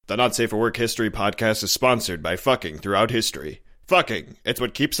The Not Safe for Work History podcast is sponsored by Fucking Throughout History. Fucking, it's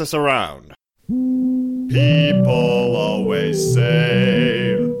what keeps us around. People always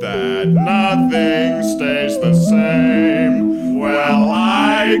say that nothing stays the same. Well,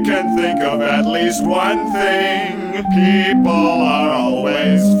 I can think of at least one thing. People are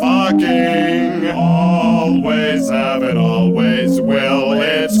always fucking. Always have and always will.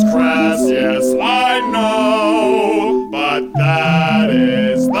 It's crass, yes, I know. But that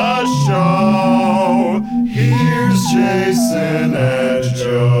is the show. Here's Jason and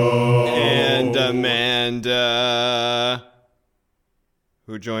Joe. And Amanda,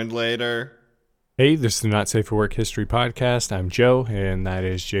 who joined later. Hey, this is the Not Safe for Work History podcast. I'm Joe, and that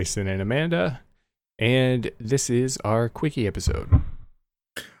is Jason and Amanda. And this is our quickie episode.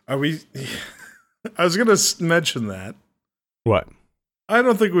 Are we... I was going to mention that. What? I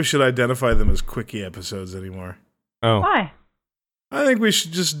don't think we should identify them as quickie episodes anymore. Oh. Why? I think we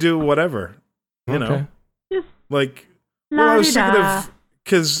should just do whatever. You know? Just Like, well, I was thinking of...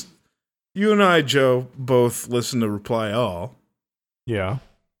 Because you and I, Joe, both listen to Reply All. Yeah.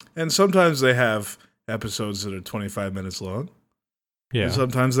 And sometimes they have episodes that are 25 minutes long. Yeah. And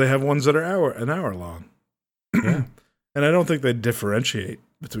sometimes they have ones that are an hour long. Yeah. And I don't think they differentiate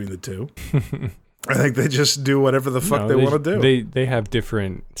between the two. I think they just do whatever the fuck they want to do. They have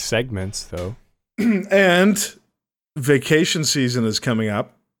different segments, though. And vacation season is coming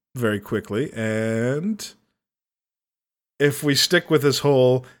up very quickly. And if we stick with this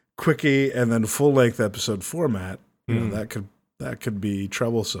whole quickie and then full-length episode format, you know, that could be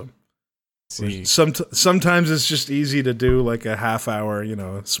troublesome. See. Sometimes it's just easy to do like a half hour, you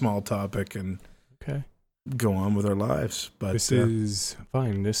know, small topic and go on with our lives. But this is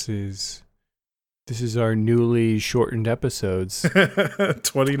fine. This is our newly shortened episodes.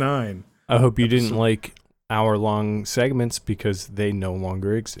 29. I hope you didn't like hour-long segments because they no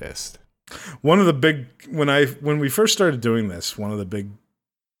longer exist. One of the big when we first started doing this, one of the big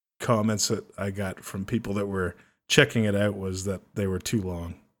comments that I got from people that were checking it out was that they were too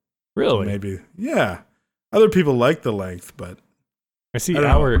long. Really? Maybe, yeah. Other people like the length, but I see an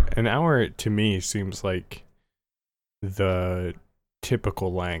hour to me seems like the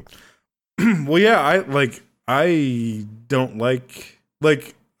typical length. Well, yeah, I don't like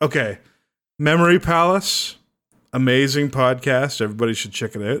okay, Memory Palace, amazing podcast. Everybody should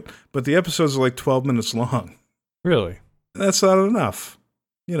check it out. But the episodes are like 12 minutes long. Really? That's not enough.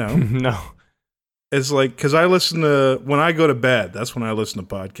 You know? No. It's like, because I listen to, when I go to bed, that's when I listen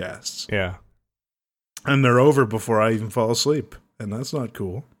to podcasts. Yeah. And they're over before I even fall asleep. And that's not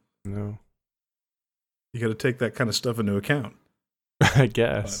cool. No. You got to take that kind of stuff into account. I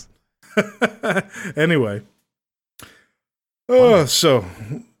guess. Anyway. Oh, so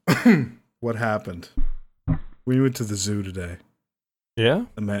what happened? We went to the zoo today. Yeah?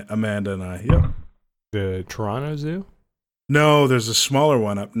 Amanda and I. Yep. The Toronto Zoo? No, there's a smaller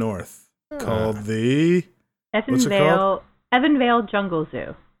one up north called the... What's it called? Evanvale Jungle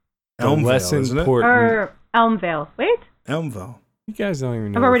Zoo. Elmvale, isn't it? Or Elmvale. Wait. Elmvale. You guys don't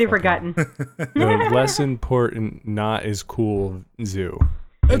even know. I've already forgotten. The less important, not as cool zoo.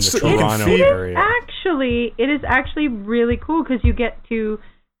 It's in the Toronto area. It is actually really cool because you get to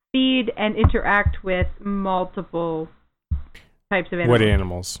feed and interact with multiple types of animals. What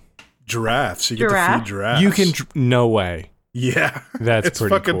animals? Giraffes. You get to feed giraffes. You can... No way. Yeah. That's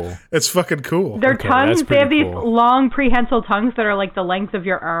pretty cool. It's fucking cool. Their tongues, they have these long prehensile tongues that are like the length of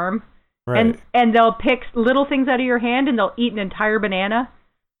your arm. Right. And they'll pick little things out of your hand and they'll eat an entire banana.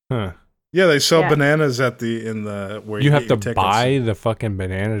 Huh. Yeah, they sell bananas where you have to buy the fucking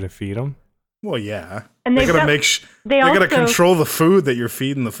banana to feed them? Well, yeah. And they gotta they gotta control the food that you're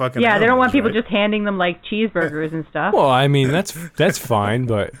feeding the fucking animals, they don't want people right? just handing them like cheeseburgers and stuff. Well, I mean that's fine,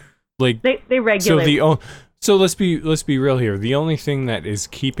 but like they regulate. So let's be real here. The only thing that is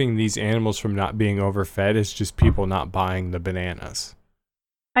keeping these animals from not being overfed is just people not buying the bananas.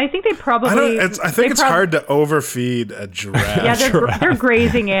 I think they probably. I think it's hard to overfeed a giraffe. Yeah, they're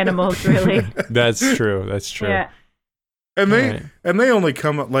grazing animals, really. That's true. That's true. Yeah. And they only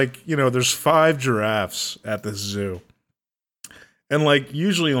come up there's 5 giraffes at this zoo, and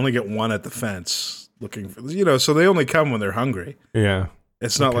usually only get one at the fence looking for so they only come when they're hungry. Yeah.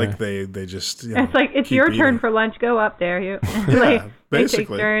 It's not like they just. It's like it's your turn for lunch. Go up there, you. Yeah, they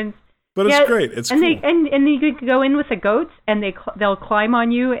basically. take turns. But it's great. It's cool. And you could go in with the goats, and they'll climb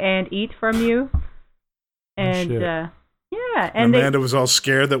on you and eat from you. And and Amanda was all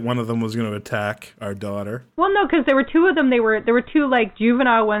scared that one of them was going to attack our daughter. Well, no, because there were 2 of them. There were 2 like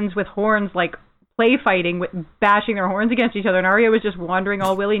juvenile ones with horns play fighting, with bashing their horns against each other, and Arya was just wandering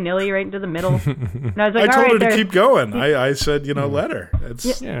all willy-nilly right into the middle. And I was like, I told all her right, to keep going. I said, let her.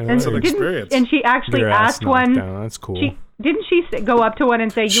 It's Yeah, an and experience. And she actually Your ass asked one. knocked down. That's cool. Didn't she go up to one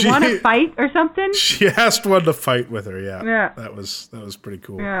and say, "You want to fight or something?" She asked one to fight with her. Yeah, Yeah. that was pretty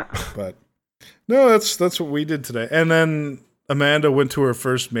cool. Yeah. But no, that's what we did today. And then Amanda went to her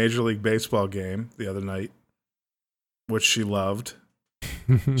first Major League Baseball game the other night, which she loved.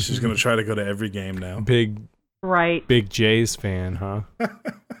 She's going to try to go to every game now. Big Jays fan, huh?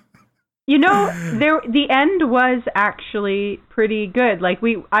 The end was actually pretty good. Like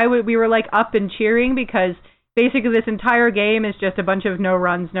we were like up and cheering because basically this entire game is just a bunch of no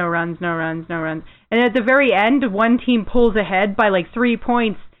runs. And at the very end, one team pulls ahead by like 3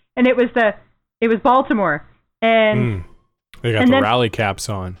 points, and it was Baltimore. And they got the rally caps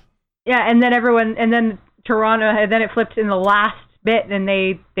on. Yeah, and then Toronto, and then it flipped in the last bit, and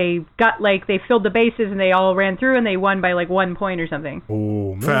they filled the bases and they all ran through and they won by like 1 point or something.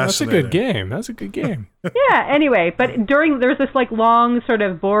 Oh, that's a good game. Yeah. Anyway, but there's this like long sort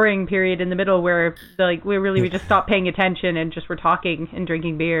of boring period in the middle where we just stopped paying attention and just were talking and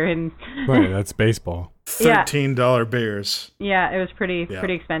drinking beer and. Right, that's baseball. $13 beers. Yeah, it was pretty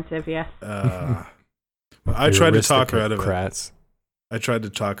expensive. Yes. I tried to talk her out of it. I tried to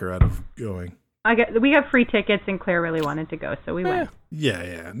talk her out of going. We have free tickets, and Claire really wanted to go, so we went.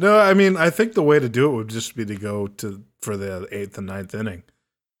 Yeah. No, I mean, I think the way to do it would just be to go for the 8th and 9th inning.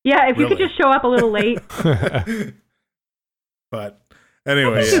 Yeah, if you could just show up a little late. But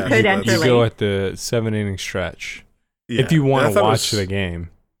anyway, you could enter you late. go at the 7-inning stretch Yeah, if you want to watch the game.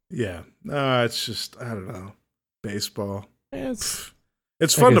 Yeah, no, it's just I don't know, baseball. It's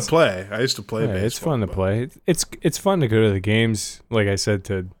fun to play. I used to play baseball. It's fun to play. It's fun to go to the games. Like I said,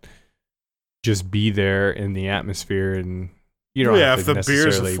 to just be there in the atmosphere, and you don't have to if the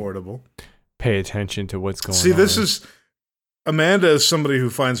beer's necessarily affordable, pay attention to what's going on. See, this is Amanda is somebody who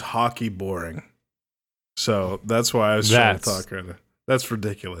finds hockey boring, so that's why I was trying to talk her into. That's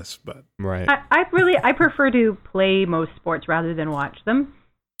ridiculous, but right. I prefer to play most sports rather than watch them.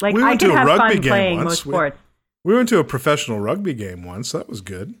 Like we went I can to a have rugby fun game playing once. most sports. We went to a professional rugby game once. That was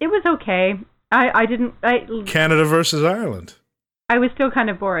good. It was okay. Canada versus Ireland. I was still kind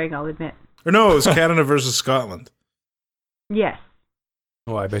of boring, I'll admit. Or no, it was Canada versus Scotland. Yes.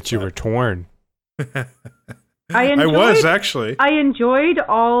 Oh, I bet you were torn. I was actually. I enjoyed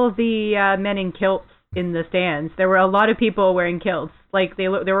all the men in kilts in the stands. There were a lot of people wearing kilts. Like they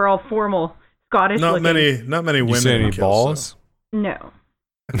were all formal, Scottish looking. Not many women. You see any in kilts, balls? So. No.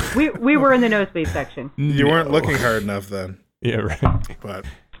 We were in the nosebleed section. You weren't looking hard enough then. Yeah, right. But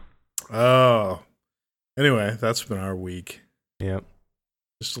anyway, that's been our week. Yep.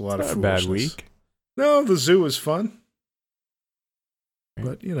 Just a lot of bad foolishness. week. No, the zoo was fun.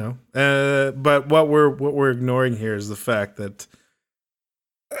 But but what we're ignoring here is the fact that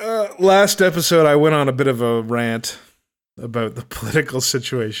last episode I went on a bit of a rant about the political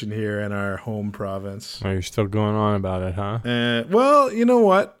situation here in our home province. Oh, you're still going on about it, huh? Well, you know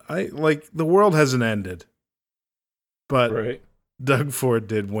what? The world hasn't ended. But right. Doug Ford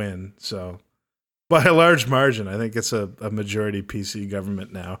did win, so by a large margin. I think it's a majority PC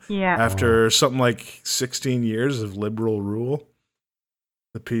government now. Yeah. After something like 16 years of liberal rule,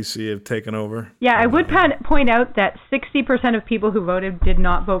 the PC have taken over. Yeah, I would point out that 60% of people who voted did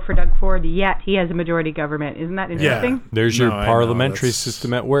not vote for Doug Ford, yet he has a majority government. Isn't that interesting? Yeah. There's your parliamentary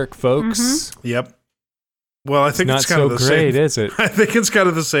system at work, folks. Mm-hmm. Yep. Well, I think it's it's kind not of so the great, same. is it? I think it's kind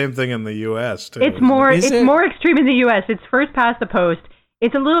of the same thing in the U.S. too. It's more extreme in the U.S. It's first past the post.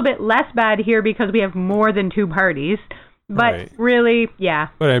 It's a little bit less bad here because we have more than two parties. But really, yeah.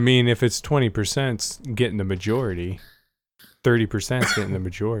 But I mean, if it's 20% getting the majority, 30% getting the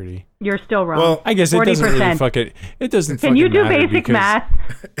majority. You're still wrong. Well, I guess 40%. It doesn't really fuck it. It doesn't. Can you do matter basic math?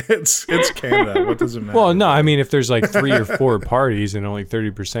 It's Canada. What does it matter? Well, no. I mean, if there's like 3 or 4 parties and only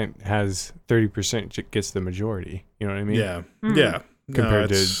 30% gets the majority, you know what I mean? Yeah. Mm-hmm. Yeah. Compared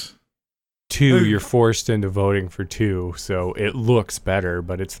to 2, you're forced into voting for 2, so it looks better,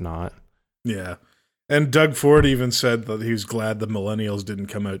 but it's not. Yeah. And Doug Ford even said that he was glad the millennials didn't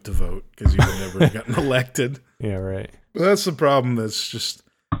come out to vote because he would never have gotten elected. Yeah, right. But that's the problem. That's just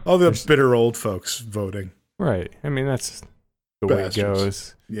all the bitter old folks voting. Right. I mean, that's the way it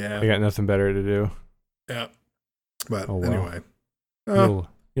goes. Yeah. They got nothing better to do. Yeah. But anyway.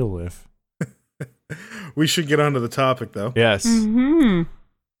 You'll live. We should get on to the topic, though. Yes. Mm-hmm.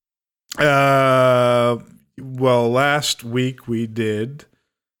 Well, last week we did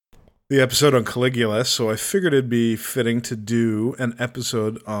the episode on Caligula, so I figured it'd be fitting to do an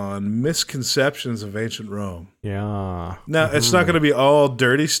episode on misconceptions of ancient Rome. Yeah. Now, it's not going to be all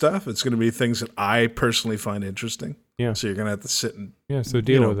dirty stuff. It's going to be things that I personally find interesting. Yeah. So you're going to have to sit and... Yeah, so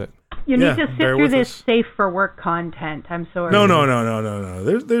deal with it. You need Yeah, to sit bear through with this us. safe for work content. I'm sorry. No.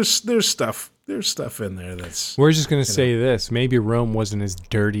 There's stuff. There's stuff in there that's... We're just going to say this. Maybe Rome wasn't as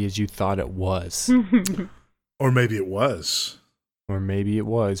dirty as you thought it was. Or maybe it was. Or maybe it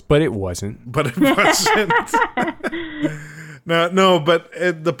was, but it wasn't. But it wasn't. No, but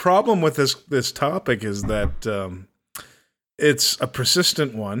the problem with this topic is that it's a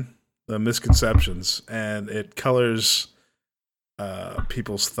persistent one, the misconceptions, and it colors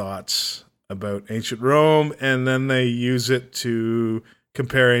people's thoughts about ancient Rome, and then they use it to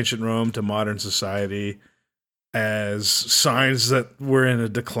compare ancient Rome to modern society as signs that we're in a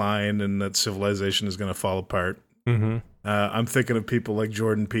decline and that civilization is going to fall apart. Mm-hmm. I'm thinking of people like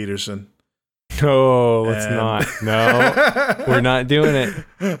Jordan Peterson. No, let's And- not. No, we're not doing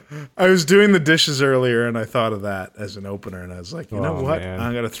it. I was doing the dishes earlier, and I thought of that as an opener, and I was like, you know Oh, what? man.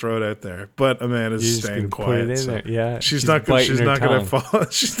 I'm gonna throw it out there. But Amanda's You're just staying gonna quiet. put it in so there. Yeah, she's not gonna. biting She's her not gonna tongue. fall.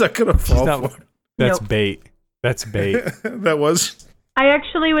 She's not gonna fall not- for That's Nope. bait. That's bait. it. That was. I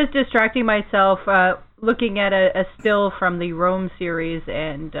actually was distracting myself looking at a still from the Rome series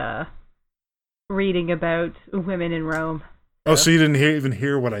and reading about women in Rome. Oh, so you didn't even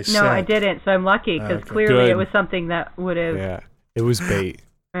hear what I said? No, I didn't, so I'm lucky because Okay. clearly Good. it was something that would have. Yeah, it was bait.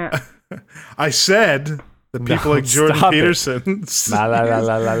 I said that people No, like Jordan stop it. Peterson La la la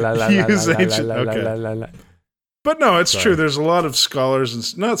la la la la use la la ancient. la la Okay. la la la. But no, it's Sorry. true. There's a lot of scholars and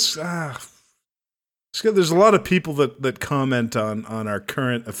there's a lot of people that comment on our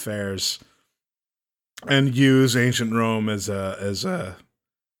current affairs and use ancient Rome as a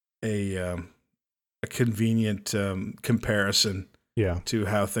convenient comparison Yeah. to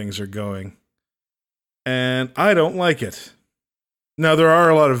how things are going. And I don't like it. Now, there are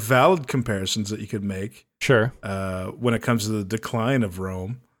a lot of valid comparisons that you could make Sure. when it comes to the decline of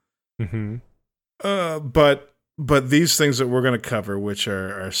Rome. Mm-hmm. But these things that we're going to cover, which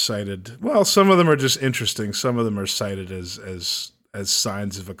are cited, well, some of them are just interesting. Some of them are cited as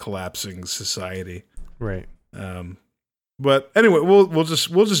signs of a collapsing society. Right. But anyway, we'll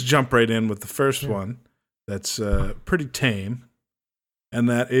just jump right in with the first one. That's pretty tame, and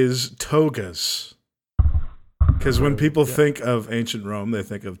that is togas. Because when people think of ancient Rome, they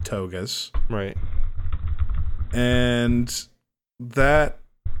think of togas, Right. and that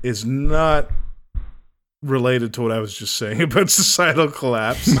is not related to what I was just saying about societal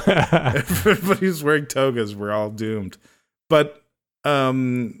collapse. Everybody's wearing togas, we're all doomed. But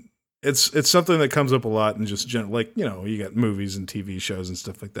it's something that comes up a lot in just like, you got movies and TV shows and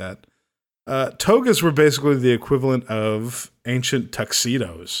stuff like that. Togas were basically the equivalent of ancient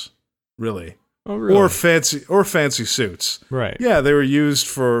tuxedos, really. Oh, really? Or fancy suits. Right. Yeah, they were used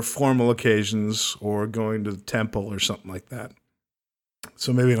for formal occasions or going to the temple or something like that.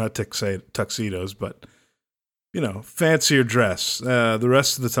 So maybe not tuxedos, but fancier dress. The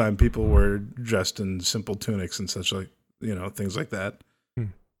rest of the time, people were dressed in simple tunics and such, like things like that.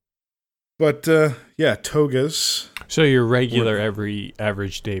 But togas. So your regular every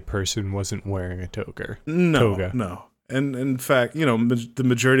average day person wasn't wearing a toga. No. And in fact, the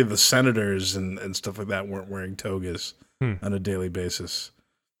majority of the senators and stuff like that weren't wearing togas on a daily basis.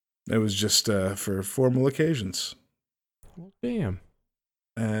 It was just for formal occasions. Well, damn.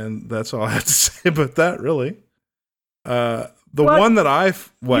 And that's all I have to say about that, really. The What? one that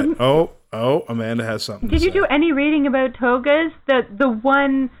Amanda has something. Did to you say. do any reading about togas? The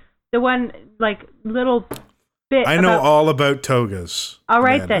one like little bit. I know about, all about togas. All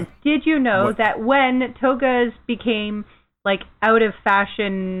right Amanda. then. Did you know What? that when togas became like out of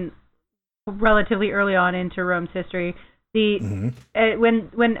fashion relatively early on into Rome's history, when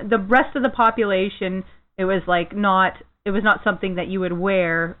the rest of the population, it was not something that you would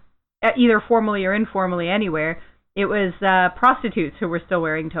wear either formally or informally anywhere. It was prostitutes who were still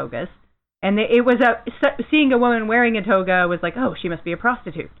wearing togas, and it was seeing a woman wearing a toga was like, oh, she must be a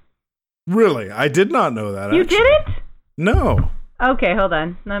prostitute. Really, I did not know that. You actually. didn't? No, Okay, hold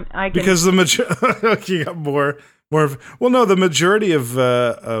on. I can. because the majority you got more. The majority of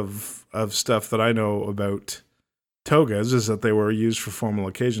stuff that I know about togas is that they were used for formal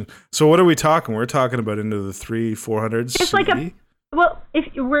occasions. So what are we talking? We're talking about into the 300-400s. It's like CE? if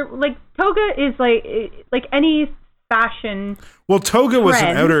we're like toga is like any fashion. Well, toga was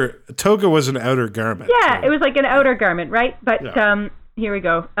an trend. outer garment. Yeah, too. it was like an outer garment, right? But Yeah. here we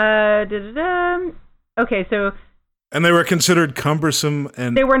go. Okay, so And they were considered cumbersome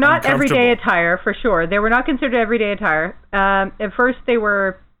and they were not everyday uncomfortable. attire for sure. They were not considered everyday attire. At first, they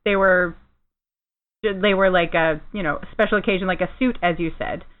were they were like a special occasion, like a suit, as you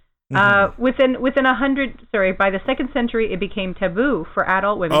said. Within 100, by the 2nd century, it became taboo for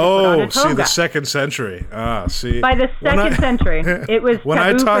adult women to put on a toga. See, the 2nd century. See. By the 2nd century, it was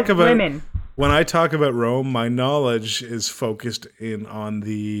taboo for women. When I talk about Rome, my knowledge is focused on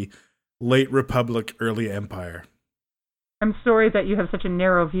the late Republic, early Empire. I'm sorry that you have such a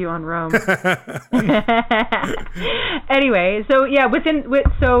narrow view on Rome. Anyway, so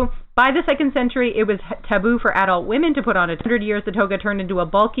by the 2nd century, it was taboo for adult women to put on a 100 years. The toga turned into a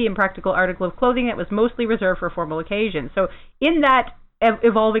bulky and practical article of clothing that was mostly reserved for formal occasions. So in that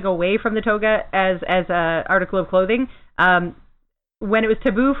evolving away from the toga as a article of clothing, when it was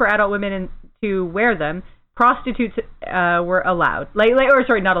taboo for adult women to wear them, prostitutes were allowed.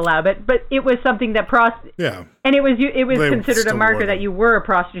 Not allowed, but it was something that and it was considered a marker that you were a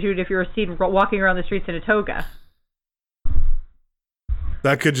prostitute if you were seen walking around the streets in a toga.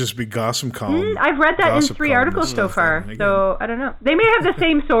 That could just be gossip column. I've read that in 3 articles so far, so I don't know. They may have the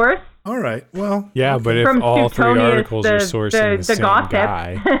same source. All right, well. Yeah, but if from all Suetonius, 3 articles are sourcing the same gossip.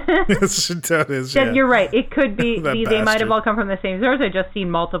 guy. Suetonius, yeah. You're right. It could be, they might have bastard. all come from the same source. I've just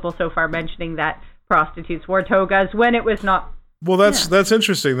seen multiple so far mentioning that prostitutes wore togas when it was not. Well, that's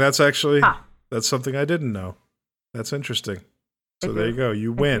interesting. That's actually, that's something I didn't know. That's interesting. So there you go.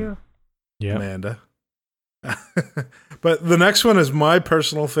 You win, Amanda. But the next one is my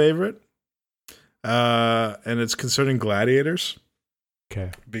personal favorite, and it's concerning gladiators.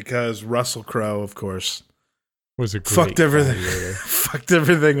 Okay. Because Russell Crowe, of course, was a great fucked everything, gladiator. fucked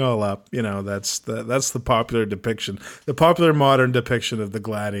everything all up. That's the popular depiction. The popular modern depiction of the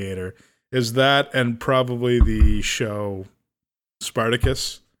gladiator is that, and probably the show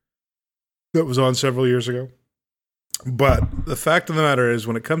Spartacus that was on several years ago. But the fact of the matter is,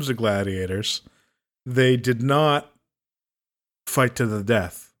 when it comes to gladiators, they did not fight to the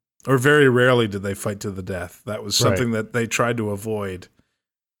death, or very rarely did they fight to the death. That was something that they tried to avoid.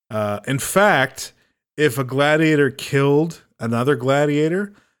 In fact, if a gladiator killed another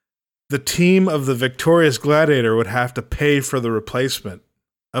gladiator, the team of the victorious gladiator would have to pay for the replacement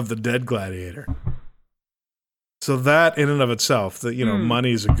of the dead gladiator. So that in and of itself,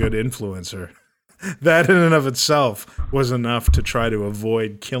 money is a good influencer. That in and of itself was enough to try to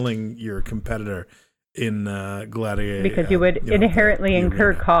avoid killing your competitor in gladiator. Because you would inherently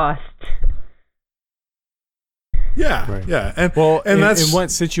incur costs. Yeah, Right. yeah. And in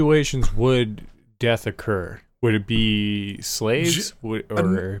what situations would death occur? Would it be slaves or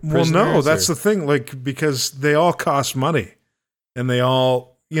prisoners? Well, no, that's the thing. Because they all cost money, and they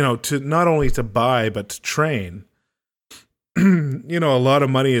all, to not only to buy but to train. A lot of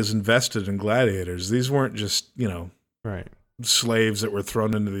money is invested in gladiators. These weren't just slaves that were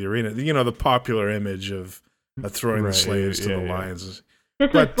thrown into the arena. The popular image of throwing the slaves to the lions.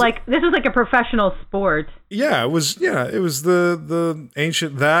 This was like a professional sport. Yeah, it was the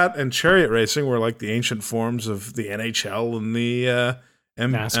ancient, that and chariot racing were like the ancient forms of the NHL and the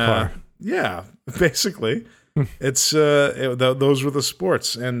NASCAR. Yeah, basically. It's those were the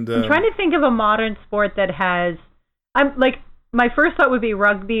sports. And I'm trying to think of a modern sport that has. My first thought would be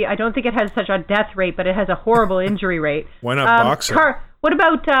rugby. I don't think it has such a death rate, but it has a horrible injury rate. Why not boxing? What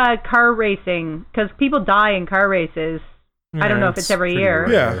about car racing? Because people die in car races. I don't know if it's every year.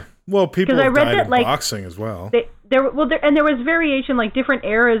 Rare. Yeah. Well, people have died in boxing as well. There was variation, different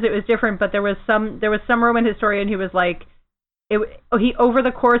eras. It was different, but there was some Roman historian who was he over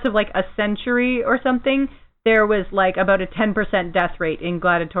the course of a century or something, there was about a 10% death rate in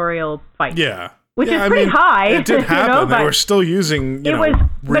gladiatorial fights. Yeah. Which is pretty high. It did happen. They were still using, real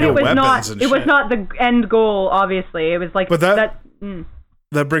weapons and shit. It was not the end goal, obviously. It was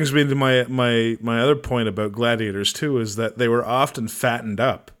that brings me to my other point about gladiators too, is that they were often fattened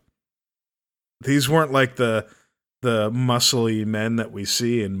up. These weren't like the muscly men that we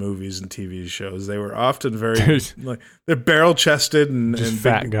see in movies and TV shows. They were often very they're barrel chested and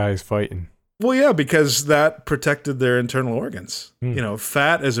fat guys fighting. Well, yeah, because that protected their internal organs.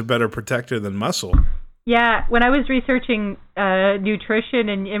 Fat is a better protector than muscle. Yeah, when I was researching nutrition,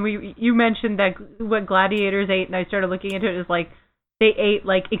 and you mentioned that what gladiators ate, and I started looking into it, is they ate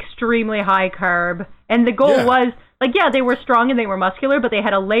extremely high carb, and the goal was they were strong and they were muscular, but they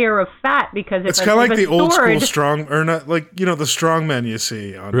had a layer of fat because it's kind of like the old school strong, or not the strong men you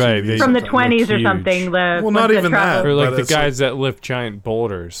see on TV from the 20s or something. Not even that, or the guys that lift giant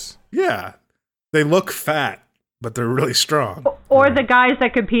boulders. Yeah. They look fat, but they're really strong. Or the guys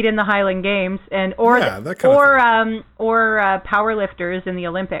that compete in the Highland Games, or power lifters in the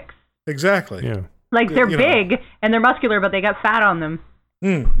Olympics. Exactly. Yeah. They're big and they're muscular, but they got fat on them.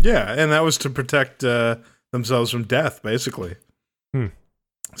 Yeah, and that was to protect themselves from death, basically.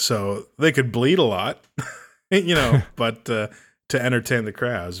 So they could bleed a lot, but to entertain the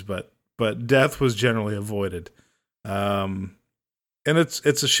crowds. But death was generally avoided. And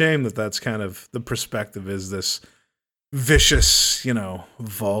it's a shame that that's kind of the perspective, is this vicious,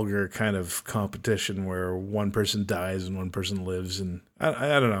 vulgar kind of competition where one person dies and one person lives. And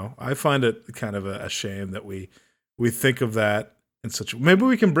I don't know. I find it kind of a shame that we think of that in such. Maybe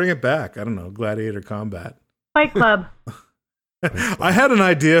we can bring it back. I don't know. Gladiator combat. Fight Club. I had an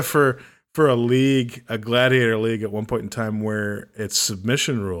idea for a league, a gladiator league at one point in time where it's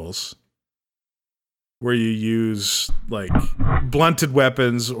submission rules, where you use like blunted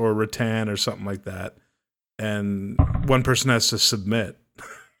weapons or rattan or something like that, and one person has to submit.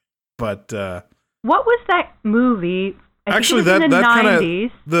 But what was that movie? Actually, that that kind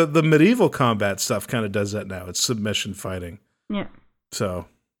 90s. of the medieval combat stuff kind of does that now. It's submission fighting. Yeah. So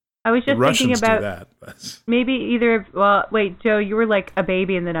I was just the Russians thinking do about that. maybe either. Well, wait, Joe, you were like a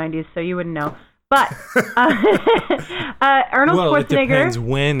baby in the 90s, so you wouldn't know. But Arnold Well, it Schwarzenegger. depends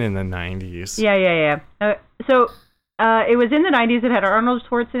when in the 90s. Yeah. So it was in the 90s. It had Arnold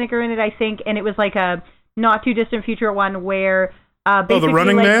Schwarzenegger in it, I think, and it was like a not too distant future one where basically The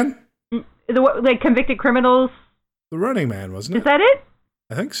Running Man? like convicted criminals. The Running Man, wasn't it? Is that it?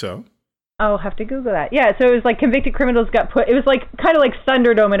 I think so. I'll have to Google that. Yeah, so it was like convicted criminals got put. It was like kind of like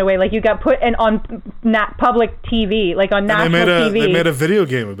Thunderdome in a way. Like you got put on public TV, like on national TV. They made a video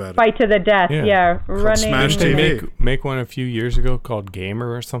game about it. Fight to the death. Yeah, running. Smash Didn't they TV. make one a few years ago called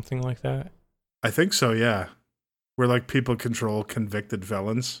Gamer or something like that? I think so, yeah. Where like people control convicted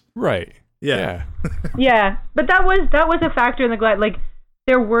felons. Right. Yeah. Yeah, but that was a factor in the like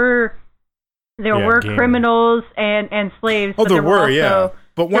there were Gamer. criminals and slaves. Oh, but there were, also, yeah.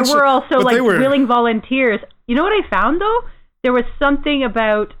 But once there were also but like they were, willing volunteers. You know what I found though? There was something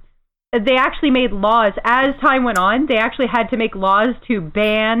about they actually made laws as time went on. They actually had to make laws to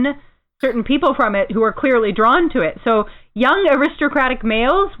ban certain people from it who were clearly drawn to it. So young aristocratic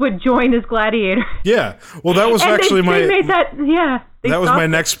males would join as gladiators. Yeah. Well, that was And actually they made that. Yeah. That was my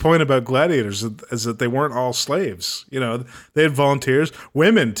next point about gladiators, is that they weren't all slaves. They had volunteers,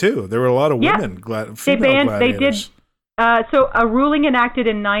 women too. There were a lot of women female gladiators. So a ruling enacted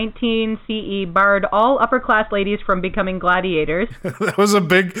in 19 CE barred all upper-class ladies from becoming gladiators. That was a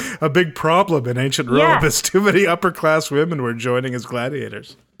big problem in ancient Rome. Yeah. Is too many upper-class women were joining as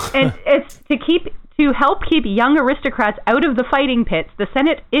gladiators. And it's to help keep young aristocrats out of the fighting pits, the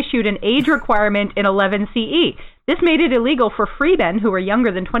Senate issued an age requirement in 11 CE. This made it illegal for free men who were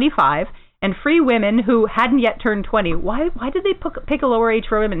younger than 25 and free women who hadn't yet turned 20. Why did they pick a lower age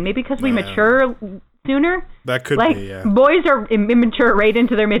for women? Maybe because we mature sooner? That could be, yeah. Boys are immature right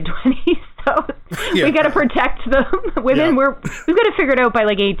into their mid-20s, so we got to protect them. Women, we've got to figure it out by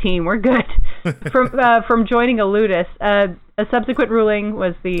like 18. We're good. From joining a ludus. A subsequent ruling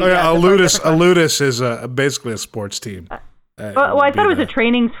was the... a ludus is basically a sports team. I thought it was a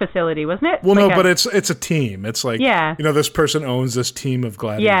training facility, wasn't it? Well, no, but it's a team. It's like, yeah. This person owns this team of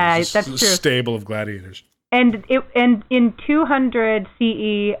gladiators. Yeah, that's true. Stable of gladiators. And in 200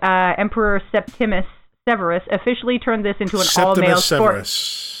 CE, Emperor Septimus Severus officially turned this into an all-male sport.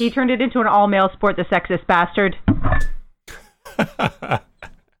 He turned it into an all-male sport, the sexist bastard. I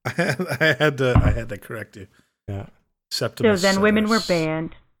had to correct you. Yeah. Septimus So then Severus. women were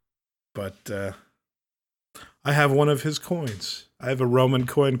banned. But I have one of his coins. I have a Roman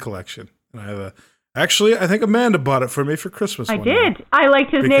coin collection. And I have actually, I think Amanda bought it for me for Christmas. I did. I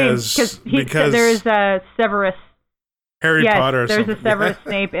liked his name because there's a Severus. Harry Potter or there's something. a Severus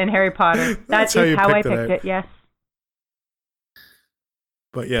Snape in Harry Potter. That's how I picked it, yes.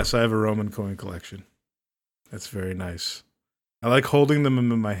 But yes, I have a Roman coin collection. That's very nice. I like holding them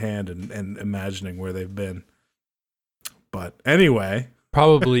in my hand and imagining where they've been. But anyway.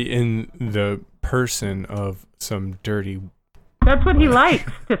 Probably in the person of some dirty... That's what he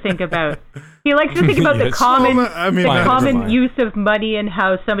likes to think about. He likes to think about the common use of money and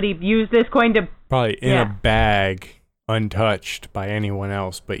how somebody used this coin to... Probably in a bag, untouched by anyone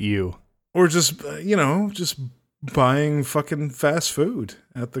else but you. Or just, just buying fucking fast food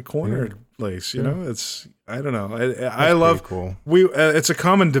at the corner place. It's, I don't know. I love... Cool. It's a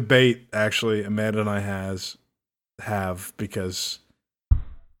common debate, actually, Amanda and I have, because...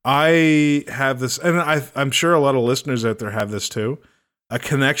 I have this, and I'm sure a lot of listeners out there have this too, a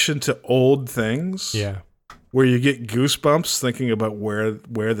connection to old things. Yeah. Where you get goosebumps thinking about where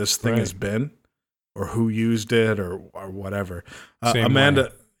this thing has been or who used it or whatever.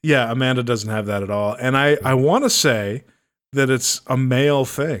 Amanda doesn't have that at all. And I want to say that it's a male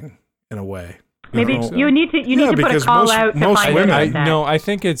thing in a way. Maybe you need to put a call out to find out that. No, I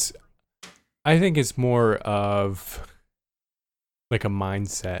think it's more of like a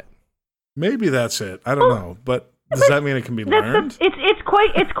mindset. Maybe that's it. I don't know, but does that mean it can be learned? It's quite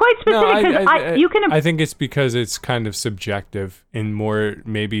specific because you can. I think it's because it's kind of subjective, and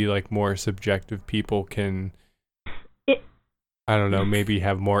maybe more subjective people can. I don't know. Maybe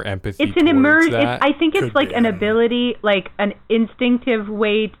have more empathy. It's an immersion. I think it's Could like be, an I don't know. ability, like an instinctive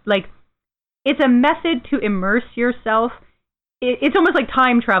way. It's a method to immerse yourself. It's almost like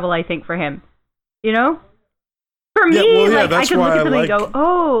time travel. I think for him, you know. For me, I that's can look why at something and go,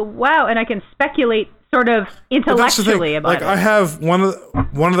 "Oh, wow," and I can speculate sort of intellectually about it. I have one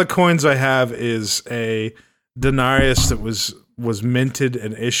of the coins I have is a denarius that was minted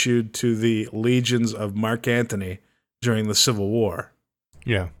and issued to the legions of Mark Antony during the Civil War.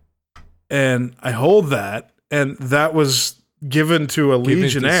 Yeah. And I hold that, and that was given to a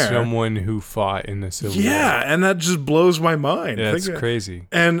legionnaire. To someone who fought in the Civil War. Yeah, and that just blows my mind. Yeah, it's crazy.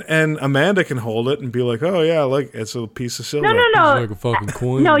 And Amanda can hold it and be like, "Oh yeah, look, it's a piece of silver." No. It's like a fucking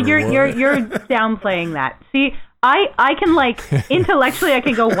coin. No, or you're what? downplaying that. See, I can intellectually I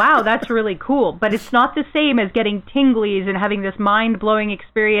can go, wow, that's really cool, but it's not the same as getting tinglies and having this mind blowing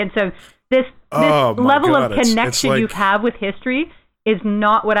experience of this Oh, my level God, of it's connection like- you have with history is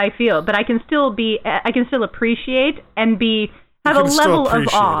not what I feel. But I can still appreciate and have a can still level of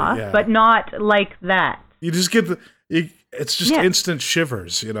appreciate awe, it, yeah. but not like that. You just get it's just Yeah. instant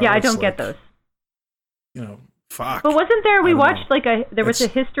shivers, you know. Yeah, I It's don't like, get those. You know, fuck. But wasn't there? We I don't watched know. there was a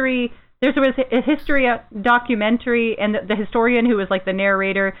history. There was a history documentary, and the historian who was like the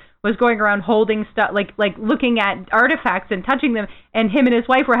narrator was going around holding stuff, like looking at artifacts and touching them. And him and his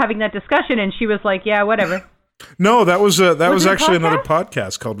wife were having that discussion, and she was like, "Yeah, whatever." No, that was it actually a another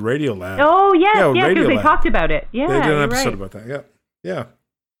podcast called Radio Lab. Oh yes, Yeah, because they Radiolab. talked about it. Yeah, they did an you're episode right. about that. Yeah.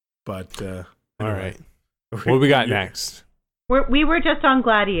 But All right. What do we got next? We were just on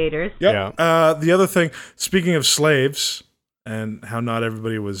gladiators. Yep. The other thing, speaking of slaves and how not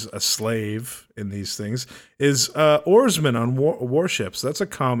everybody was a slave in these things, is oarsmen on warships. That's a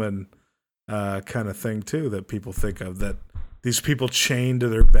common kind of thing too that people think of. That these people chained to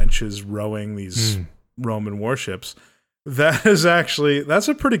their benches rowing these Roman warships. That's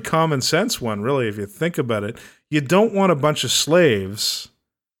a pretty common sense one, really, if you think about it. You don't want a bunch of slaves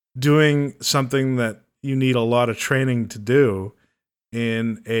doing something that you need a lot of training to do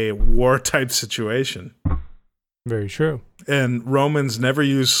in a war type situation. Very true. And Romans never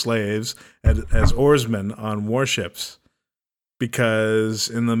used slaves as oarsmen on warships because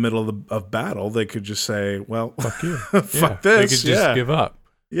in the middle of battle, they could just say, well, Fuck you. fuck They this. could just give up.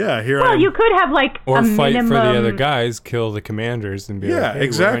 Yeah, here I Well, am. you could have like Or a fight minimum. for the other guys, kill the commanders, and be Yeah, like, hey,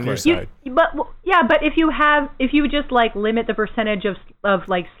 exactly. we're on your You, side. but if you just like limit the percentage of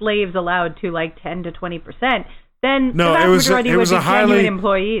like slaves allowed to like 10 to 20%, then No, the vast it was majority it would was be a highly genuine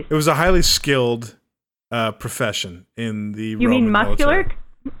employees. it was a highly skilled profession in the You Roman mean muscular? military.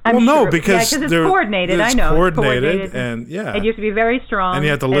 I'm Well, no, sure. because it's they're- coordinated. it's I know. coordinated, and yeah, and you have to be very strong. and you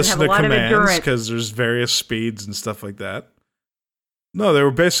have to listen have to a lot of commands endurance. because there's various speeds and stuff like that. No, they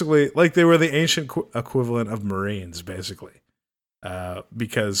were basically like they were the ancient equivalent of Marines, basically,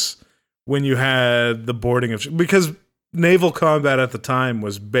 because when you had the boarding of because naval combat at the time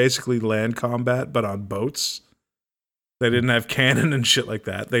was basically land combat, but on boats. They didn't have cannon and shit like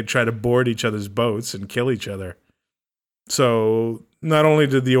that. They'd try to board each other's boats and kill each other. So not only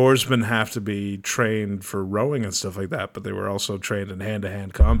did the oarsmen have to be trained for rowing and stuff like that, but they were also trained in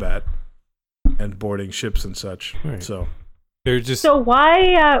hand-to-hand combat and boarding ships and such. Right. So They're just So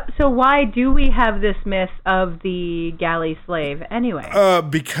why do we have this myth of the galley slave anyway?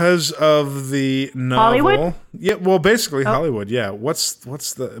 because of the novel. Hollywood? Yeah, well, basically Oh. Hollywood. Yeah. What's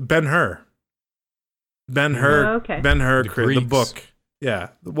the Ben-Hur? Ben-Hur. Oh, okay. Ben-Hur The created the Greeks. book. Yeah.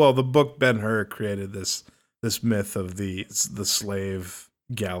 Well, the book Ben-Hur created this myth of the slave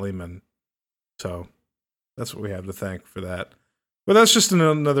galleyman. So that's what we have to thank for that. But that's just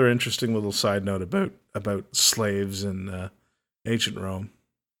another interesting little side note about slaves in ancient Rome.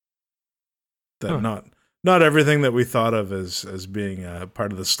 That Huh. not everything that we thought of as being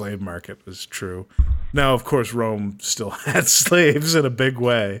part of the slave market was true. Now, of course, Rome still had slaves in a big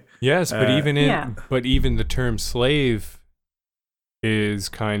way. yes, but Yeah. even the term slave is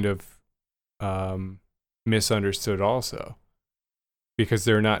kind of misunderstood also, because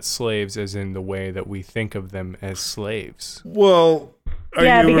they're not slaves as in the way that we think of them as slaves. Well, are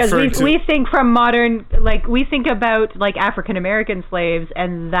yeah, you because referring to? we think from modern, like we think about like African American slaves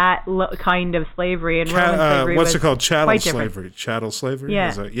and that kind of slavery and Roman slavery. What's was it called? Chattel quite different. slavery. Chattel slavery. Yeah.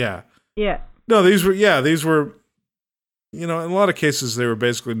 Is that- yeah. Yeah. No, these were, in a lot of cases they were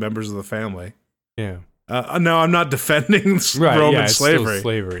basically members of the family. Yeah, No, I'm not defending right. Roman yeah, it's still slavery,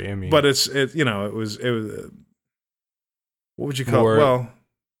 slavery. I mean, but it was what would you call More it? Well,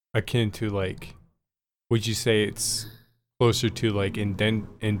 akin to like, would you say it's closer to like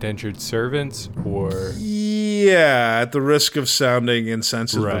indentured servants or? yeah, at the risk of sounding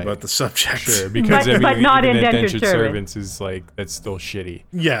insensitive Right. about the subject. Sure, because I mean, but not even indentured servants is like, that's still shitty.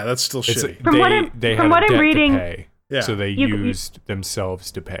 Yeah, that's still It's, shitty. From what they from had what a I'm debt reading- to pay, Yeah. so they You- used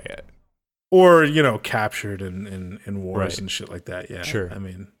themselves to pay it. Or, captured in wars Right. and shit like that. Yeah. Sure. I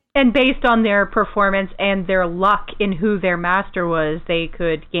mean, And based on their performance and their luck in who their master was, they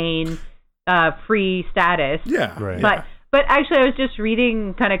could gain free status. yeah. Right. Yeah. But actually, I was just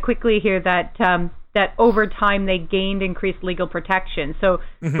reading kind of quickly here that that over time they gained increased legal protection. So,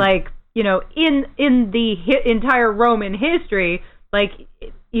 like in the entire Roman history, like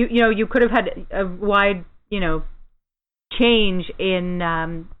you could have had a wide change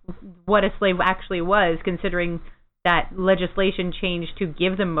in what a slave actually was, considering that legislation changed to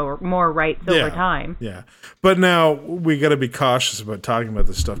give them more rights over time. Yeah. But now we got to be cautious about talking about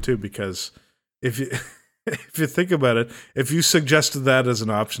this stuff too, because if you if you think about it, if you suggested that as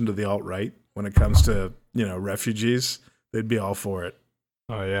an option to the alt-right when it comes to, refugees, they'd be all for it.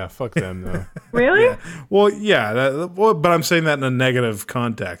 Oh yeah, fuck them though. Really? Yeah. Well, yeah, but I'm saying that in a negative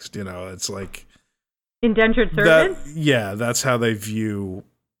context, it's like Indentured servants? that's how they view,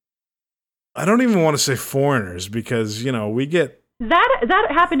 I don't even want to say foreigners, because, we get That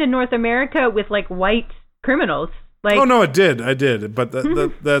happened in North America with like white criminals. Like, oh no, I did, but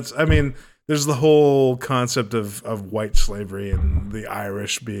that's, I mean, there's the whole concept of white slavery and the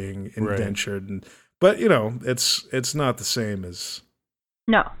Irish being indentured, but it's not the same as.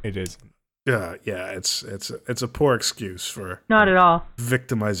 no, It is. Yeah, it's a poor excuse for not at all.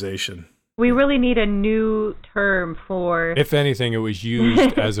 victimization. We really need a new term for. If anything, it was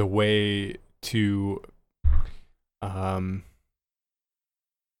used as a way to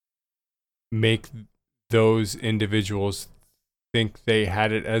make those individuals think they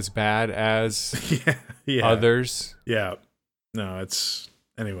had it as bad as yeah. others. Yeah. No, it's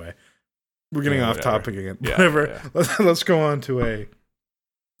anyway. We're getting Yeah, off whatever. topic again. Yeah, Whatever. yeah. Let's go on to a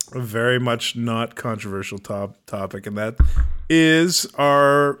very much not controversial topic, and that is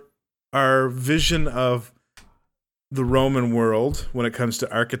our vision of the Roman world when it comes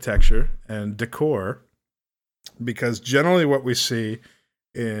to architecture and decor. Because generally what we see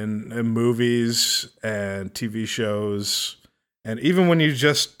in movies and TV shows, and even when you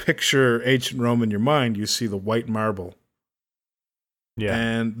just picture ancient Rome in your mind, you see the white marble. Yeah.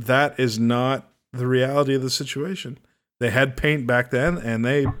 And that is not the reality of the situation. They had paint back then, and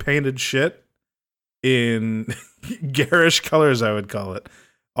they painted shit in garish colors, I would call it.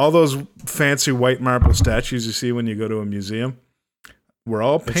 All those fancy white marble statues you see when you go to a museum were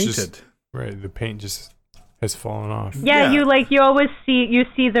all It's painted. just- right. The paint just has fallen off. Yeah, Yeah. you always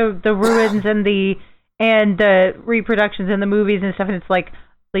see the ruins and the reproductions in the movies and stuff, and it's like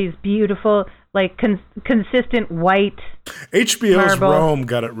these beautiful, like consistent white. HBO's marble. Rome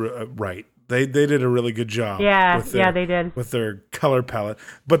got it right. They did a really good job. Yeah, with their, they did. with their color palette.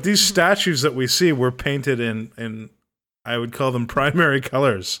 But these statues that we see were painted in I would call them primary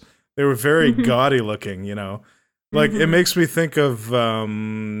colors. They were very gaudy looking, Like it makes me think of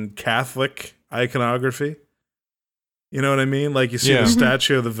Catholic iconography. You know what I mean? Like you see Yeah. the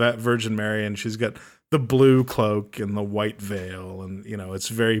statue of the Virgin Mary, and she's got the blue cloak and the white veil, and it's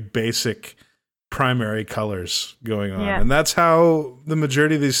very basic primary colors going on. Yeah. And that's how the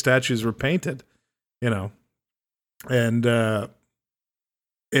majority of these statues were painted, And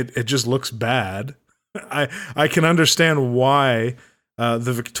it just looks bad. I can understand why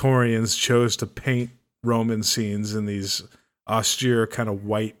the Victorians chose to paint Roman scenes in these austere kind of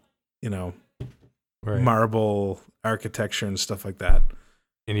white, Right. marble architecture and stuff like that.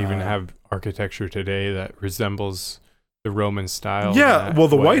 And even have architecture today that resembles the Roman style. in Yeah, that well,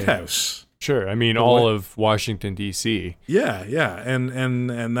 the way. White House. Sure. I mean, The all White- of Washington, D.C. Yeah,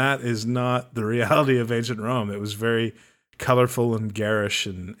 and that is not the reality of ancient Rome. It was very colorful and garish,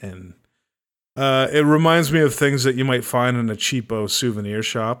 and it reminds me of things that you might find in a cheapo souvenir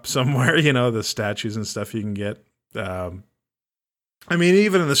shop somewhere. The statues and stuff you can get. I mean,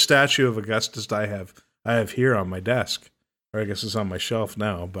 even in the statue of Augustus, I have here on my desk, or I guess it's on my shelf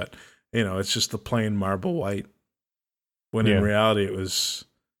now. But it's just the plain marble white. When Yeah. in reality, it was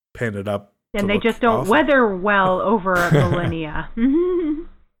painted up. And to they look just don't awful. weather well over millennia.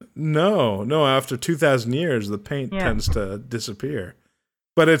 No. After 2,000 years, the paint Yeah. tends to disappear.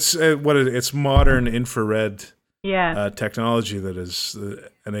 But it's it's modern infrared Yeah. technology that has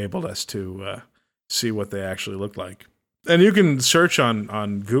enabled us to see what they actually look like. And you can search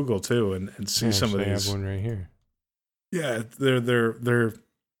on Google too and see I some of actually these. have one right here. Yeah, they're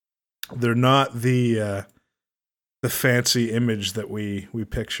not the fancy image that we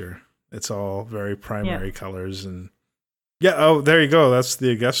picture. It's all very primary colors and oh, there you go. That's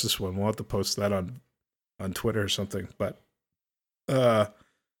the Augustus one. We'll have to post that on Twitter or something. But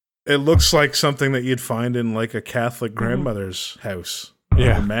it looks like something that you'd find in like a Catholic grandmother's house.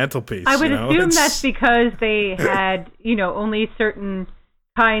 Yeah, a mantelpiece. I would assume that's because they had, only certain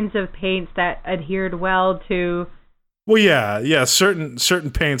kinds of paints that adhered well to. Well, yeah, certain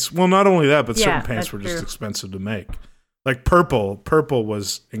paints. Well, not only that, but certain paints were just true. expensive to make. Like purple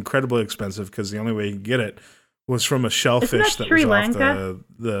was incredibly expensive because the only way you could get it was from a shellfish that Sri was Lanka? off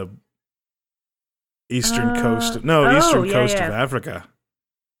the eastern coast. Eastern coast of Africa.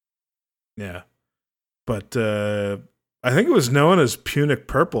 Yeah, but I think it was known as Punic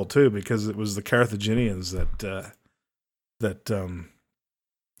purple too because it was the Carthaginians that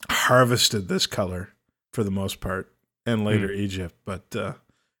harvested this color for the most part, and later Egypt. But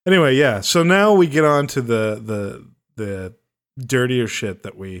anyway, yeah. So now we get on to the dirtier shit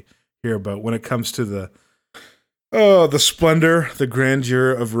that we hear about when it comes to the splendor, the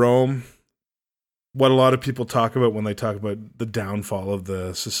grandeur of Rome. What a lot of people talk about when they talk about the downfall of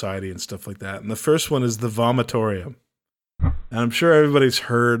the society and stuff like that. And the first one is the vomitorium. And I'm sure everybody's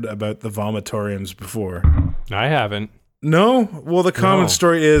heard about the vomitoriums before. I haven't. No? Well, the common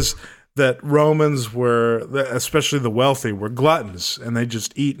story is that Romans were, especially the wealthy, were gluttons, and they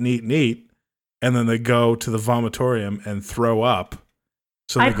just eat and eat and eat, and then they go to the vomitorium and throw up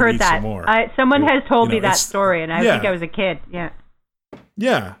so they I've can heard eat that. some more. Someone has told me that it's- story, and I think I was a kid. Yeah.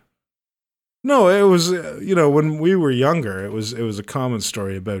 Yeah. No, it was when we were younger, it was a common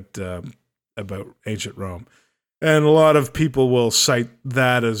story about ancient Rome, and a lot of people will cite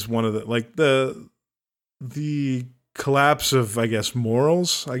that as one of the collapse of, I guess,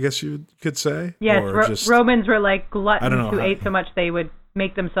 morals. I guess you could say. Yes, Romans were like gluttons who how- ate so much they would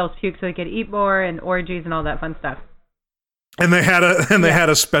make themselves puke so they could eat more, and orgies and all that fun stuff. And they had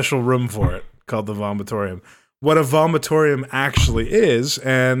a special room for it called the vomitorium. What a vomitorium actually is,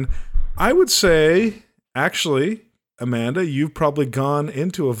 and I would say, actually, Amanda, you've probably gone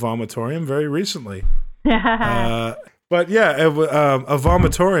into a vomitorium very recently. But yeah, a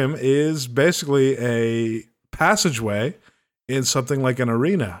vomitorium is basically a passageway in something like an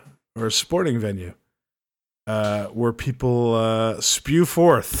arena or a sporting venue where people spew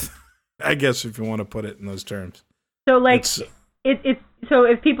forth, I guess, if you want to put it in those terms. So, like, so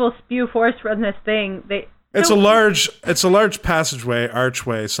if people spew force from this thing, It's a large passageway,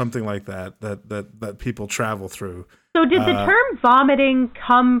 archway, something like that people travel through. So did the term vomiting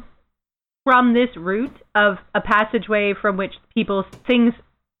come from this root of a passageway from which things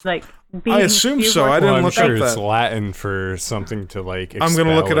like being I assume so. forth? I didn't I'm look sure up it's that. Latin for something to like expel. I'm going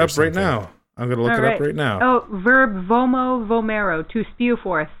to look it or up right something. now. Oh, verb vomero, to spew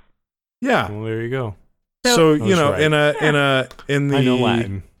forth. Yeah. Well, there you go. So That's right. in the I know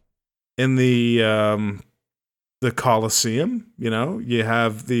Latin. in the Colosseum, you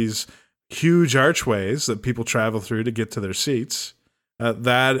have these huge archways that people travel through to get to their seats.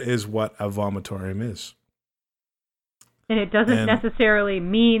 That is what a vomitorium is. And it doesn't necessarily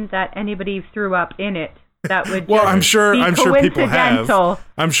mean that anybody threw up in it. That would Well, just I'm sure people have. coincidental.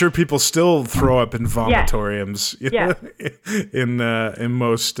 I'm sure people still throw up in vomitoriums. In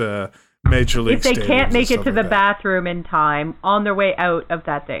most major league If they stadiums can't and make it stuff to like the that. bathroom in time on their way out of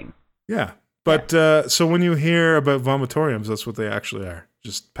that thing. Yeah. But so when you hear about vomitoriums, that's what they actually are.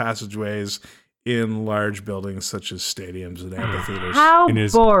 Just passageways in large buildings such as stadiums and amphitheaters. How And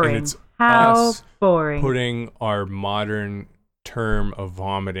it's- boring. and it's How us boring. Putting our modern term of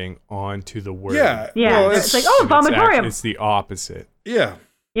vomiting onto the word. Yeah. Yeah, Well, it's like, oh, vomitorium. It's the opposite. Yeah.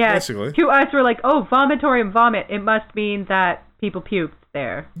 Yeah, basically. to us, we're like, oh, vomitorium, vomit. It must mean that people puked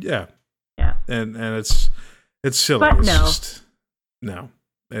there. Yeah. Yeah. And it's silly. But It's no. just, no.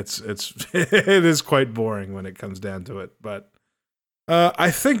 It's it is quite boring when it comes down to it. But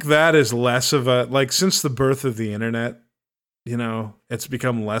I think that is less of a, like, since the birth of the internet, it's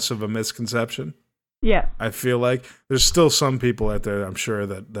become less of a misconception. Yeah. I feel like there's still some people out there, I'm sure,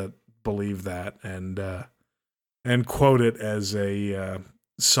 that believe that and quote it as a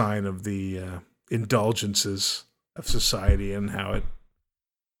sign of the indulgences of society and how it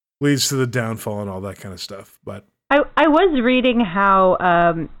leads to the downfall and all that kind of stuff. But I was reading how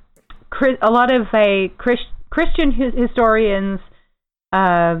a lot of Christian historians,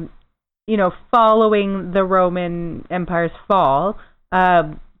 following the Roman Empire's fall,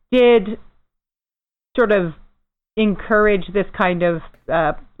 did sort of encourage this kind of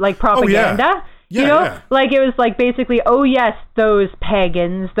propaganda. Yeah. Like it was like basically, oh yes, those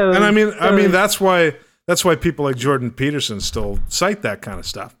pagans, those. And I mean that's why people like Jordan Peterson still cite that kind of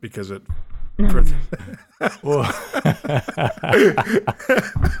stuff because it Well,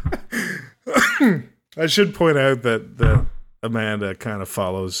 I should point out that Amanda kind of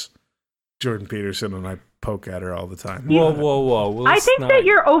follows Jordan Peterson, and I poke at her all the time. whoa. Well, I think that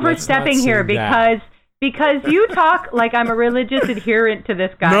you're overstepping here because you talk like I'm a religious adherent to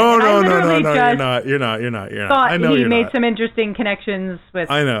this guy. No, and I no. literally You're not. thought I know he you're made not. some interesting connections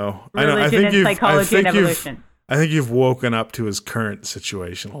with I religion think and psychology and evolution. I think you've woken up to his current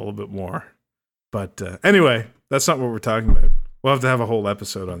situation a little bit more. But anyway, that's not what we're talking about. We'll have to have a whole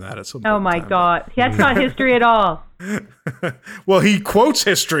episode on that at some point. Oh my God. That's not history at all. Well, he quotes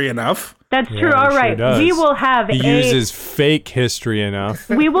history enough. That's Yeah, true. he All sure right. does. We will have He uses fake history enough.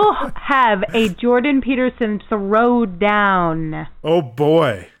 we will have a Jordan Peterson throwdown. Oh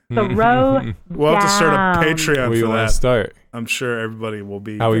boy. Throwdown. We'll have to start a Patreon Where you for want that. to start? I'm sure everybody will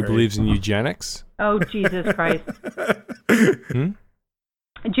be. How he very- believes in eugenics? Oh, Jesus Christ. Hmm?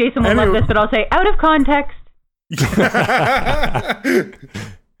 Jason will Anyway. love this, but I'll say out of context.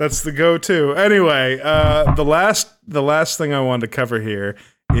 That's the go-to. Anyway, the last thing I wanted to cover here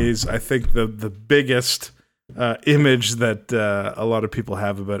is, I think, the biggest image that a lot of people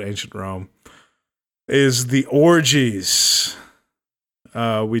have about ancient Rome is the orgies.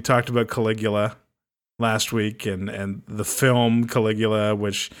 We talked about Caligula last week, and the film Caligula,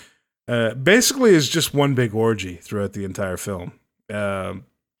 which basically is just one big orgy throughout the entire film.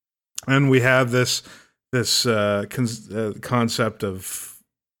 And we have this concept of,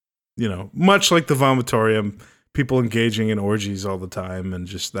 much like the vomitorium, people engaging in orgies all the time, and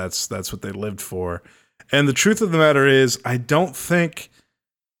just that's what they lived for. And the truth of the matter is, I don't think,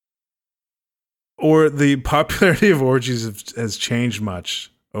 or the popularity of orgies has changed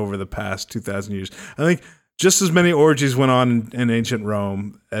much over the past 2,000 years. I think just as many orgies went on in ancient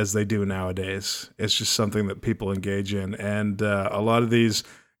Rome as they do nowadays. It's just something that people engage in, and a lot of these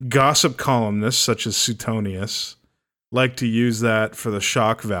gossip columnists, such as Suetonius, like to use that for the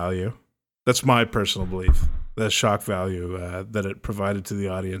shock value. That's my personal belief. The shock value that it provided to the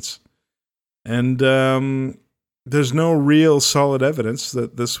audience. And there's no real solid evidence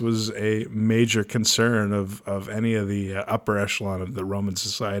that this was a major concern of any of the upper echelon of the Roman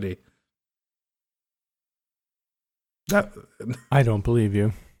society. I don't believe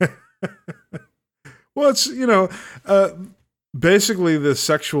you. Well, it's, basically the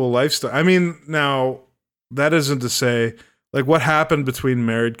sexual lifestyle. I mean, now, that isn't to say, like, what happened between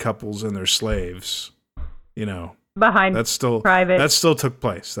married couples and their slaves, Behind that's still private. that still took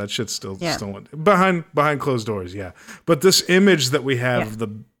place. That shit still Yeah. went behind closed doors, yeah. But this image that we have Yeah. of the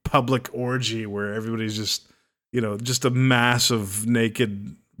public orgy where everybody's just a mass of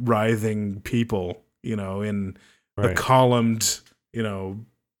naked writhing people, in a Right. columned,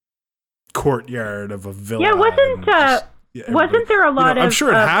 courtyard of a villa. Yeah, wasn't everybody- there a lot of I'm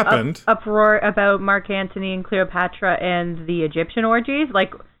sure it happened. uproar about Mark Antony and Cleopatra and the Egyptian orgies?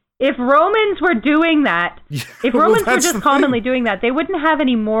 Like, if Romans were doing that, if well, Romans were that's just the commonly thing. doing that, they wouldn't have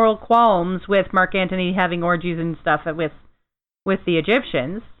any moral qualms with Mark Antony having orgies and stuff with the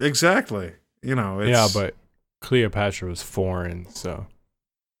Egyptians. Exactly. It's, Yeah, but Cleopatra was foreign, so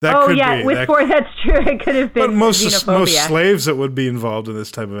that Oh could yeah, be. with that, that's true. It could have been but most xenophobia. slaves that would be involved in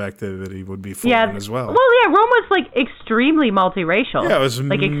this type of activity would be foreign as well. Well, yeah, Rome was like extremely multiracial. Yeah, it was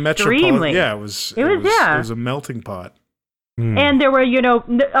like metropolitan. extremely. Yeah, it was. It was a melting pot. And there were,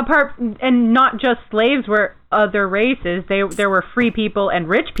 apart and not just slaves were other races. There were free people and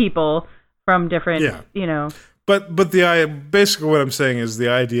rich people from different, Yeah. But basically what I'm saying is the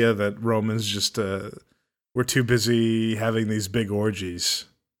idea that Romans just were too busy having these big orgies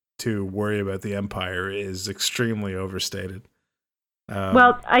to worry about the empire is extremely overstated.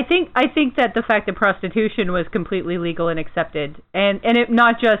 Well, I think that the fact that prostitution was completely legal and accepted, and it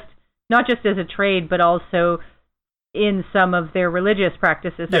not just as a trade, but also in some of their religious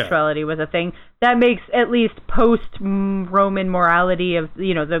practices, sexuality was a thing that makes at least post-Roman morality of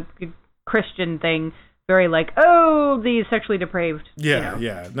the Christian thing very like, oh, these sexually depraved.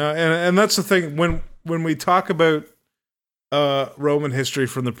 Yeah. No, and that's the thing when we talk about Roman history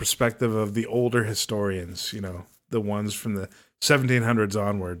from the perspective of the older historians, the ones from the 1700s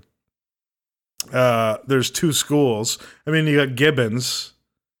onward. There's two schools. I mean, you got Gibbon's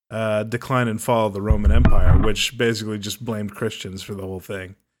Decline and Fall of the Roman Empire, which basically just blamed Christians for the whole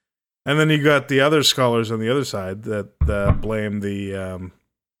thing. And then you got the other scholars on the other side that blame the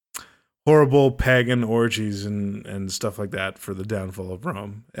horrible pagan orgies and stuff like that for the downfall of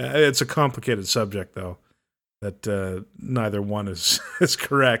Rome. It's a complicated subject, though, that neither one is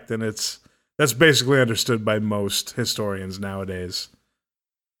correct, and that's basically understood by most historians nowadays,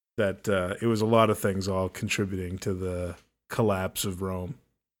 that it was a lot of things all contributing to the collapse of Rome.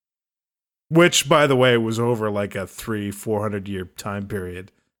 Which, by the way, was over like a 300-400 year time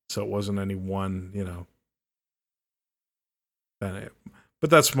period. So it wasn't any one, but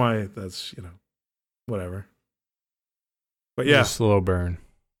that's, whatever. But yeah. It's a slow burn.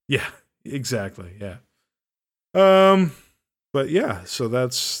 Yeah, exactly. Yeah. But yeah, so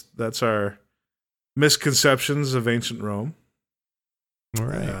that's our misconceptions of ancient Rome. All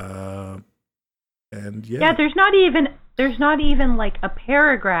right. And yeah, there's not even like a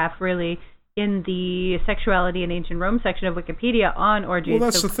paragraph really in the sexuality in ancient Rome section of Wikipedia on orgies. Well,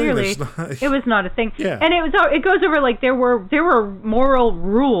 that's so the clearly thing. It was not a thing. Yeah. And it goes over like there were moral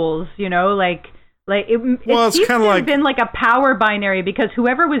rules, like it seems to have been like a power binary, because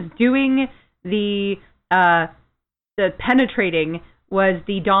whoever was doing the penetrating was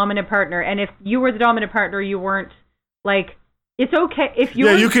the dominant partner, and if you were the dominant partner, you weren't like. It's okay if you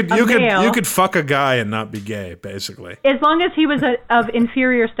you could fuck a guy and not be gay, basically, as long as he was of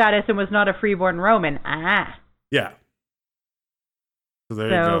inferior status and was not a freeborn Roman. Yeah. So there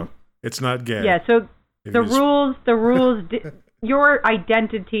you go. It's not gay. Yeah. So the rules, your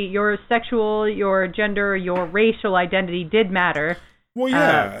identity, your sexual, your gender, your racial identity did matter. Well,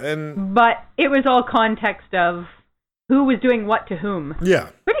 yeah, but it was all context of who was doing what to whom. Yeah.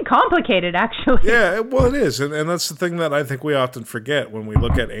 Pretty complicated, actually. Yeah, well, it is. And that's the thing that I think we often forget when we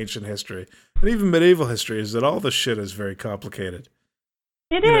look at ancient history and even medieval history, is that all this shit is very complicated.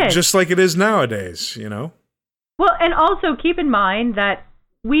 It is. Just like it is nowadays, Well, and also keep in mind that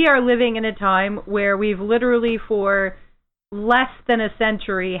we are living in a time where we've literally for less than a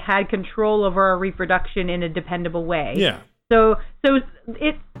century had control over our reproduction in a dependable way. Yeah. So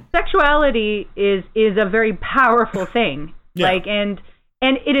sexuality is a very powerful thing. Yeah. And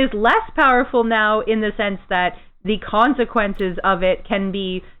it is less powerful now in the sense that the consequences of it can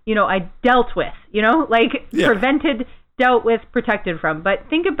be, dealt with, prevented, dealt with, protected from. But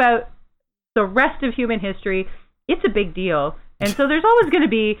think about the rest of human history. It's a big deal. And so there's always going to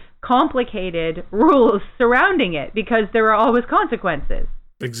be complicated rules surrounding it because there are always consequences.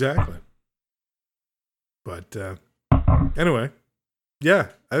 Exactly. But anyway, yeah,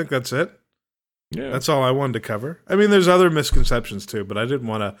 I think that's it. Yeah. That's all I wanted to cover. I mean, there's other misconceptions too, but I didn't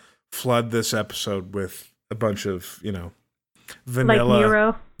want to flood this episode with a bunch of,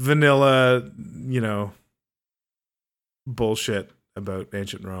 vanilla, bullshit about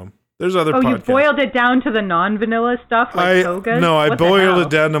ancient Rome. There's other podcasts. You boiled it down to the non-vanilla stuff like togas? No, I What boiled the it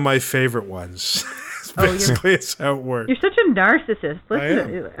down to my favorite ones. Basically, it's how it works. You're such a narcissist.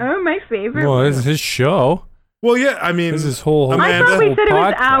 My favorite. Well, this is his show. Well, yeah, I mean, this is whole. Amanda, I thought we said it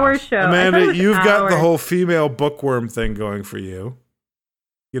was podcast. our show. Amanda, you've got the whole female bookworm thing going for you.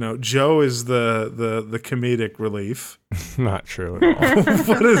 Joe is the comedic relief. Not true at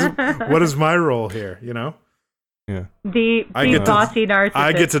all. what is my role here? Yeah. The bossy narcissist.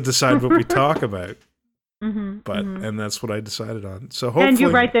 I get to decide what we talk about. Mm-hmm, and that's what I decided on. So hopefully,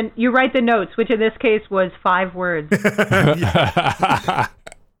 and you write the notes, which in this case was 5 words.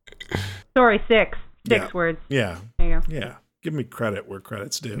 Sorry, 6. 6 words. Yeah. There you go. Yeah. Give me credit where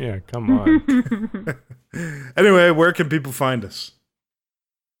credit's due. Yeah, come on. Anyway, where can people find us?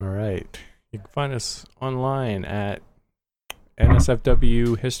 All right. You can find us online at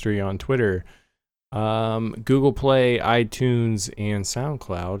NSFW History on Twitter. Google Play, iTunes, and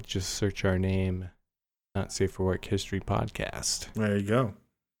SoundCloud. Just search our name, Not Safe for Work History Podcast. There you go.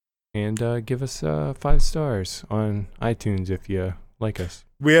 And give us 5 stars on iTunes if you like us.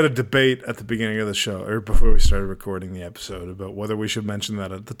 We had a debate at the beginning of the show, or before we started recording the episode, about whether we should mention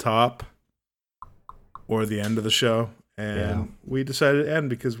that at the top or the end of the show. And we decided to end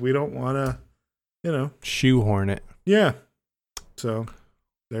because we don't want to, shoehorn it. Yeah. So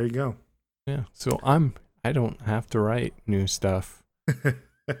there you go. Yeah. So I don't have to write new stuff.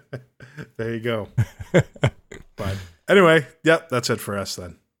 There you go. But anyway, that's it for us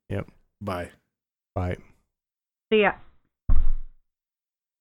then. Yep. Bye. Bye. See ya.